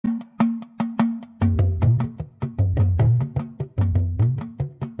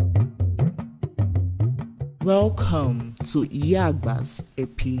Welcome to Iyagba's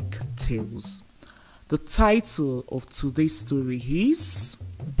Epic Tales. The title of today's story is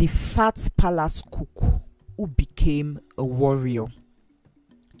The Fat Palace Cook Who Became a Warrior.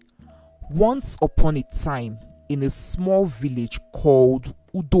 Once upon a time, in a small village called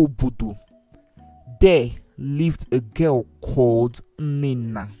Udobudu, there lived a girl called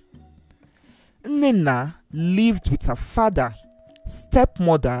NNENA. NNENA lived with her father,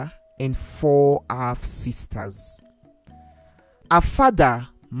 stepmother, and 4 half-sisters. Her father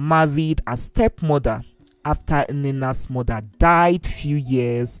married a stepmother after NNENA's mother died few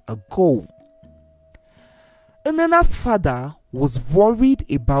years ago. NNENA's father was worried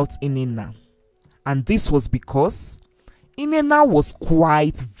about NNENA, and this was because NNENA was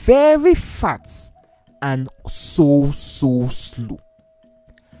quite very fat and so slow.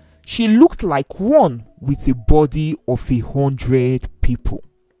 She looked like one with a body of 100 people.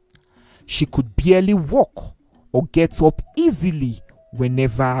 She could barely walk or get up easily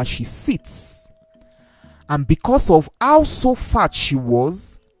whenever she sits. And because of how so fat she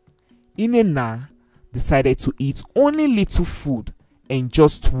was, NNENA decided to eat only little food and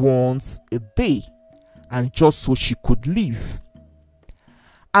just once a day, and just so she could live.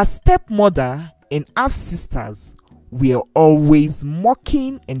 Her stepmother and half-sisters were always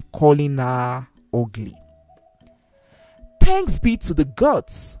mocking and calling her ugly. Thanks be to the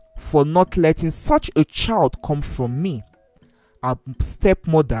gods for not letting such a child come from me, our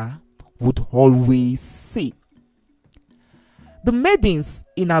stepmother would always say. The maidens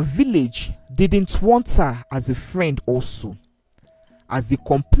in her village didn't want her as a friend also, as they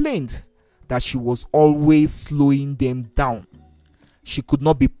complained that she was always slowing them down. She could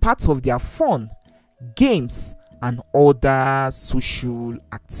not be part of their fun, games, and other social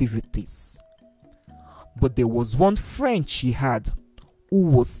activities. But there was one friend she had who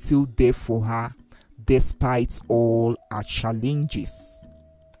was still there for her despite all her challenges.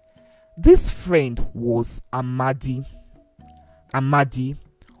 This friend was Amadi. Amadi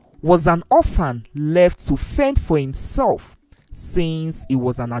was an orphan left to fend for himself since he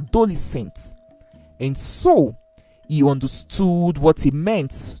was an adolescent, and so he understood what it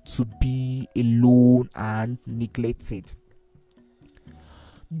meant to be alone and neglected.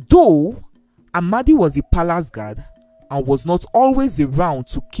 Though Amadi was a palace guard and was not always around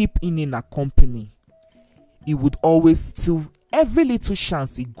to keep NNENA company, he would always steal every little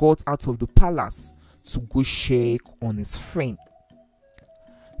chance he got out of the palace to go check on his friend.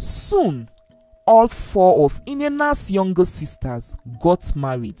 Soon, all 4 of NNENA's younger sisters got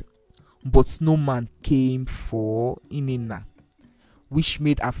married, but no man came for NNENA, which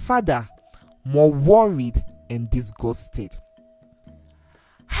made her father more worried and disgusted.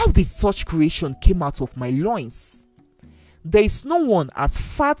 How did such creation came out of my loins? There is no one as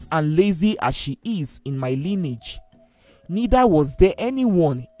fat and lazy as she is in my lineage. Neither was there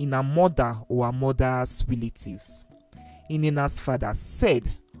anyone in her mother or her mother's relatives, NNENA's father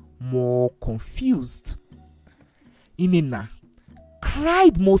said, more confused. NNENA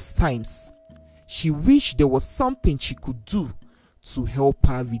cried most times. She wished there was something she could do to help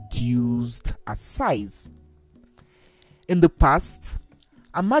her reduce her size. In the past,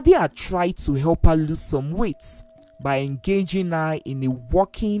 Amadi had tried to help her lose some weight by engaging her in a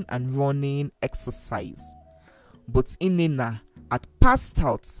walking and running exercise, but NNENA had passed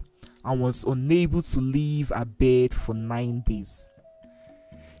out and was unable to leave her bed for 9 days.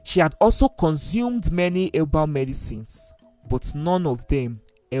 She had also consumed many herbal medicines, but none of them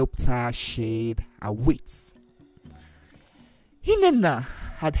helped her shed her weight. NNENA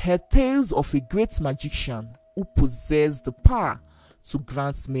had heard tales of a great magician who possessed the power to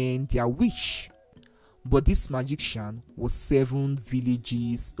grant men their wish, but this magician was 7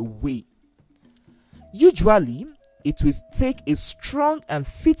 villages away. Usually, it will take a strong and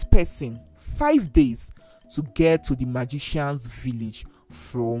fit person 5 days to get to the magician's village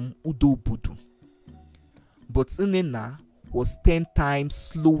from Udobudu. But NNENA was 10 times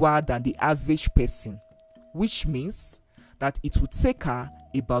slower than the average person, which means that it would take her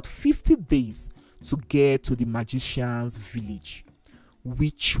about 50 days to get to the magician's village,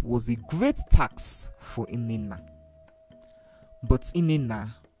 which was a great task for NNENA. But NNENA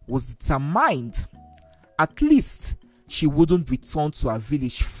was determined. At least she wouldn't return to her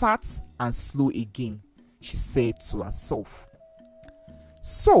village fat and slow again, she said to herself.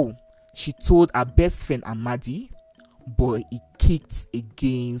 So she told her best friend Amadi, but he kicked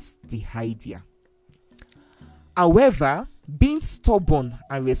against the idea. However, being stubborn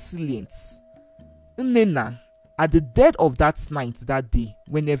and resilient, NNENA, at the dead of that night that day,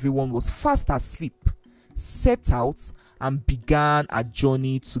 when everyone was fast asleep, set out and began a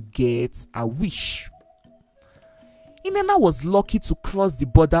journey to get a wish. NNENA was lucky to cross the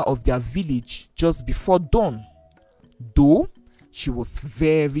border of their village just before dawn. Though she was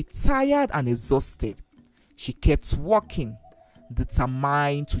very tired and exhausted, she kept walking,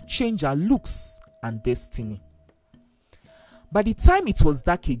 determined to change her looks and destiny. By the time it was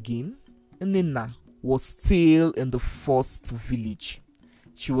dark again, NNENA was still in the first village.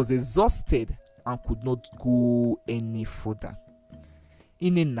 She was exhausted and could not go any further.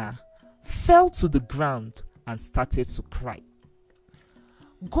 NNENA fell to the ground and started to cry.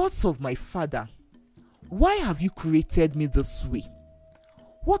 "Gods of my father, why have you created me this way?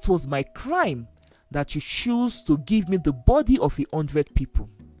 What was my crime that you choose to give me the body of 100 people?"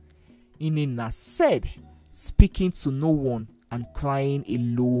 NNENA said, speaking to no one and crying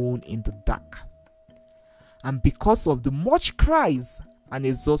alone in the dark. And because of the much cries and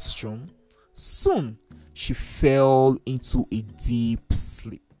exhaustion, soon she fell into a deep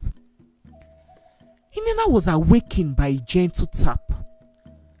sleep. NNENA was awakened by a gentle tap.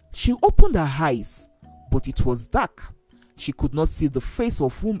 She opened her eyes, but it was dark. She could not see the face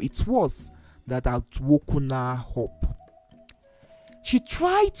of whom it was that had woken her up. She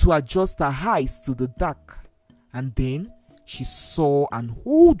tried to adjust her eyes to the dark, and then she saw an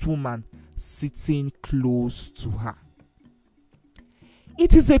old woman sitting close to her.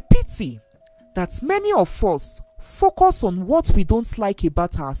 It is a pity that many of us focus on what we don't like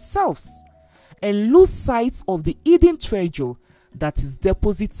about ourselves and lose sight of the hidden treasure that is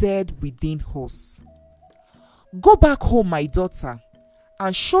deposited within us. Go back home, my daughter,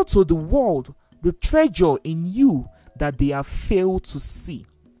 and show to the world the treasure in you that they have failed to see.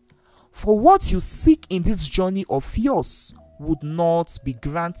 For what you seek in this journey of yours would not be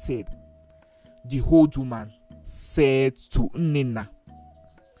granted," the old woman said to NNENA.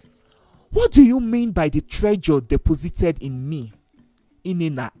 "What do you mean by the treasure deposited in me?"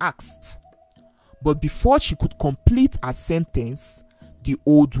 NNENA asked. But before she could complete her sentence, the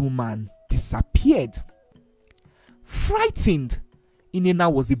old woman disappeared. Frightened,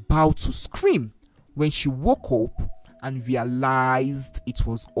 NNENA was about to scream when she woke up and realized it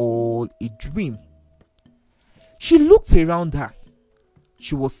was all a dream. She looked around her.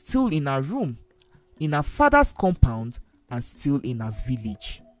 She was still in her room, in her father's compound, and still in her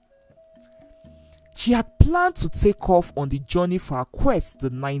village. She had planned to take off on the journey for her quest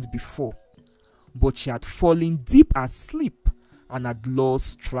the night before, but she had fallen deep asleep and had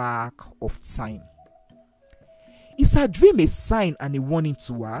lost track of time. Is her dream a sign and a warning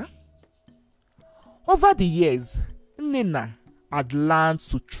to her? Over the years, NNENA had learned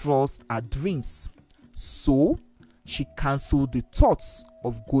to trust her dreams, so she cancelled the thoughts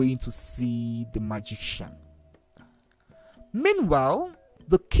of going to see the magician. Meanwhile,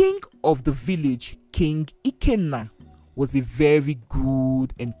 the king of the village, King Ikenna, was a very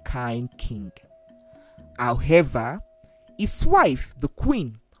good and kind king. However, his wife, the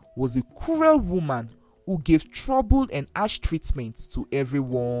queen, was a cruel woman who gave trouble and harsh treatment to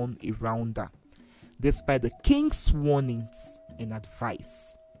everyone around her, despite the king's warnings and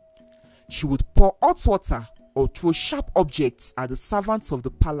advice. She would pour hot water or throw sharp objects at the servants of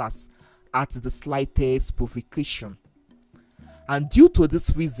the palace at the slightest provocation. And due to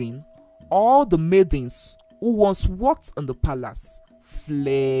this reason, all the maidens who once worked in the palace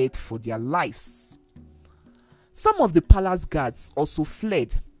fled for their lives. Some of the palace guards also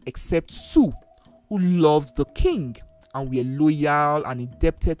fled, except two who loved the king and were loyal and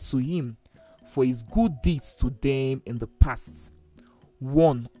indebted to him for his good deeds to them in the past,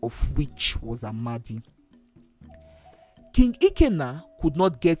 one of which was Amadi. King Ikenna could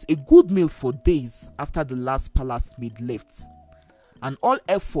not get a good meal for days after the last palace maid left, and all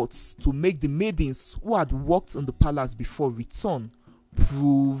efforts to make the maidens who had worked in the palace before return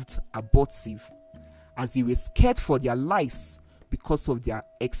proved abortive, as they were scared for their lives because of their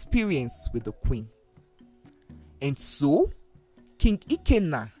experience with the queen. And so, King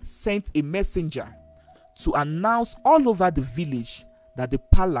Ikenna sent a messenger to announce all over the village that the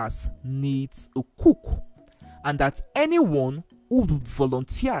palace needs a cook, and that anyone who would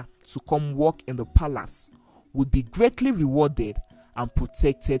volunteer to come work in the palace would be greatly rewarded and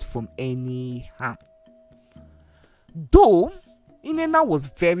protected from any harm. Though NNENA was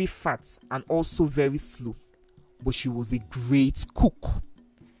very fat and also very slow, but she was a great cook.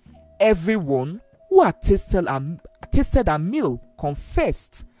 Everyone who had tasted her meal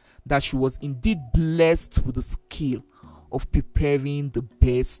confessed that she was indeed blessed with the skill of preparing the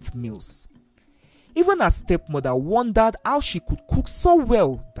best meals. Even her stepmother wondered how she could cook so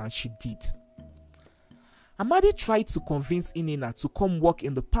well than she did. Amadi tried to convince NNENA to come work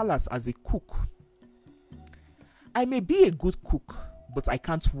in the palace as a cook. "I may be a good cook, but I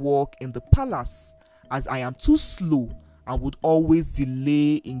can't work in the palace, as I am too slow and would always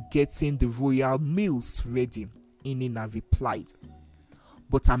delay in getting the royal meals ready," NNENA replied.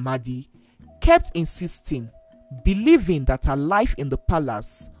 But Amadi kept insisting, believing that her life in the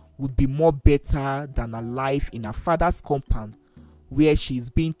palace would be more better than her life in her father's compound, where she is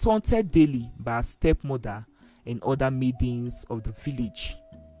being taunted daily by her stepmother and other maidens of the village.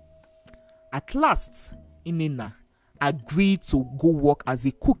 At last, NNENA agreed to go work as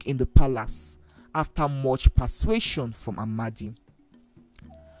a cook in the palace after much persuasion from Amadi.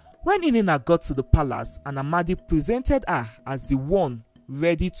 When NNENA got to the palace and Amadi presented her as the one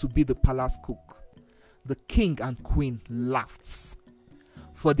ready to be the palace cook, the king and queen laughed,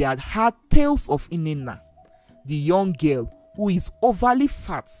 for they had heard tales of NNENA, the young girl who is overly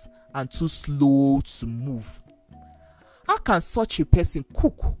fat and too slow to move. How can such a person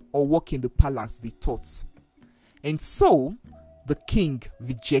cook or work in the palace, they thought. And so the king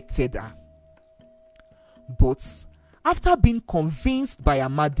rejected her. But after being convinced by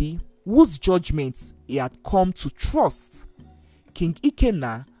Amadi, whose judgments he had come to trust, King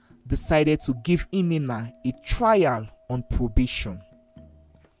Ikenna decided to give NNENA a trial on probation.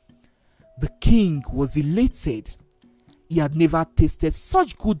 The king was elated. He had never tasted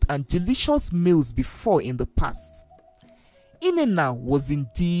such good and delicious meals before in the past. NNENA was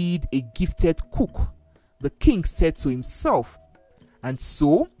indeed a gifted cook, the king said to himself, and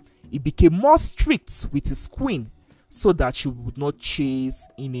so he became more strict with his queen so that she would not chase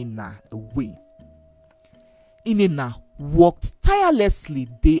NNENA away. NNENA worked tirelessly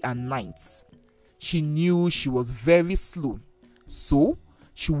day and night. She knew she was very slow, so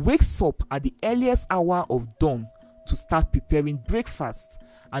she wakes up at the earliest hour of dawn to start preparing breakfast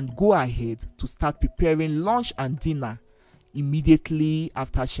and go ahead to start preparing lunch and dinner immediately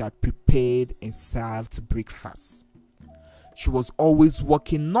after she had prepared and served breakfast. She was always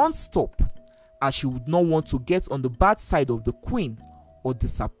working non-stop, as she would not want to get on the bad side of the queen or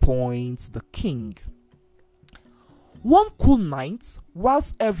disappoint the king. One cool night,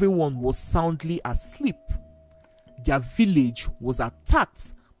 whilst everyone was soundly asleep, their village was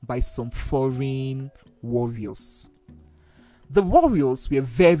attacked by some foreign warriors. The warriors were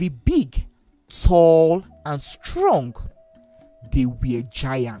very big, tall, and strong. They were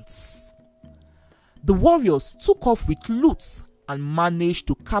giants. The warriors took off with loot and managed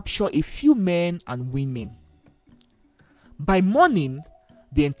to capture a few men and women. By morning,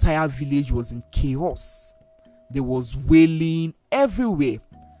 the entire village was in chaos. There was wailing everywhere,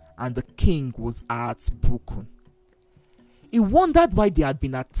 and the king was heartbroken. He wondered why they had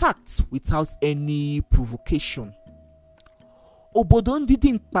been attacked without any provocation. Obodo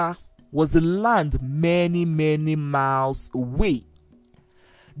Ndidimkpa was a land many miles away.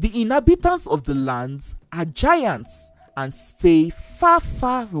 The inhabitants of the lands are giants and stay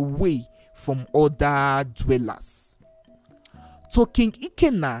far away from other dwellers. To King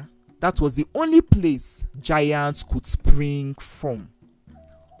Ikenna, that was the only place giants could spring from.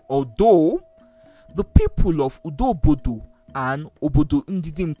 Although the people of Udobodo and Obodo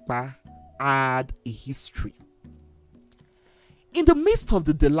Ndidimkpa had a history. In the midst of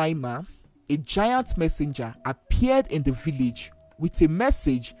the dilemma, a giant messenger appeared in the village with a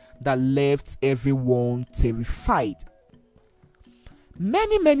message that left everyone terrified.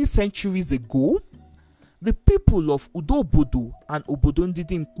 Many centuries ago, the people of Udobodo and Obodo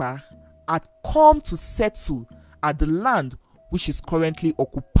Ndidimkpa had come to settle at the land which is currently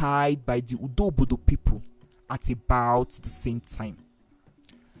occupied by the Udobodo people at about the same time.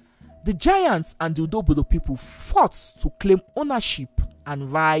 The giants and the Udobodo people fought to claim ownership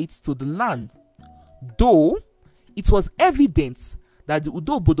and rights to the land, though it was evident that the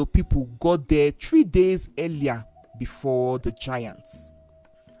Udobodo people got there 3 days earlier before the giants.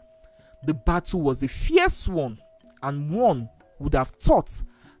 The battle was a fierce one, and one would have thought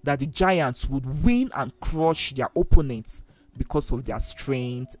that the giants would win and crush their opponents because of their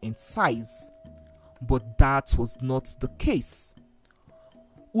strength and size. But that was not the case.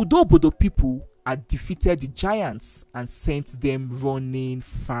 Udobodo people had defeated the giants and sent them running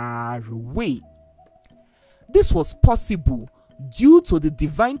far away. This was possible due to the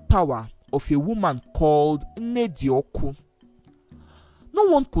divine power of a woman called Nnedioku. No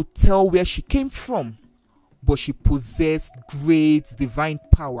one could tell where she came from, but she possessed great divine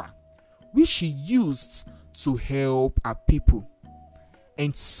power, which she used to help her people.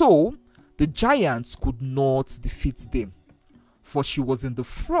 And so, the giants could not defeat them, for she was in the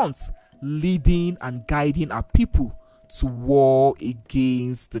front leading and guiding her people to war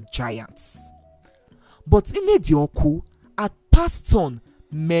against the giants. But Nnedioku had passed on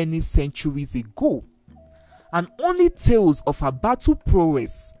many centuries ago, and only tales of her battle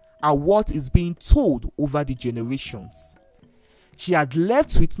prowess are what is being told over the generations. She had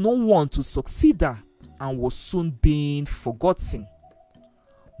left with no one to succeed her and was soon being forgotten.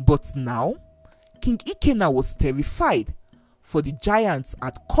 But now, King Ikena was terrified, for the giants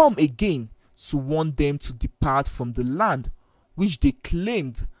had come again to warn them to depart from the land which they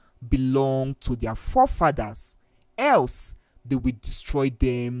claimed belonged to their forefathers, else they will destroy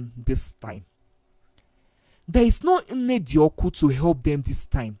them this time. There is no Nnedioku to help them this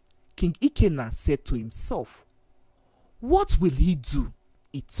time, King Ikena said to himself. What will he do?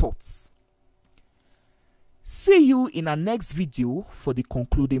 He thought. See you in our next video for the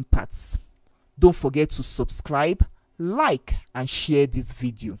concluding parts. Don't forget to subscribe, like and share this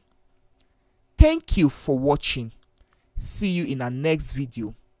video. Thank you for watching. See you in our next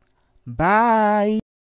video. Bye.